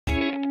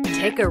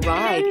Take a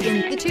ride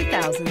in the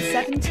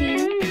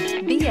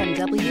 2017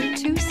 BMW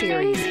 2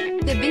 Series.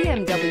 The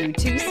BMW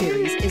 2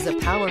 Series is a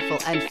powerful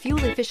and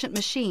fuel-efficient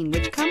machine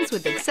which comes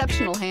with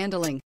exceptional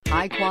handling,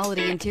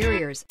 high-quality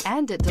interiors,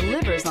 and it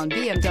delivers on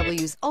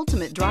BMW's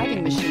ultimate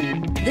driving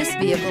machine. This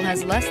vehicle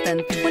has less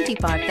than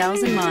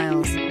 25,000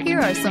 miles.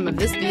 Here are some of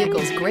this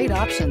vehicle's great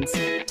options: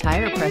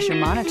 tire pressure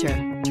monitor,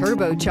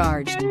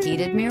 turbocharged,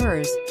 heated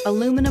mirrors,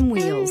 aluminum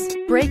wheels,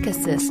 brake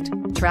assist,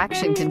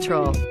 traction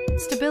control,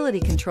 stability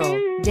control,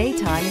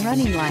 daytime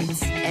running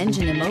lights,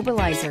 engine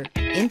immobilizer,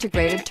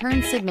 integrated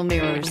turn signal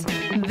mirrors.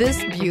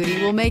 This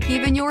beauty will make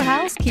even your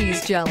house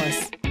keys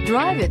jealous.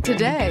 Drive it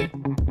today.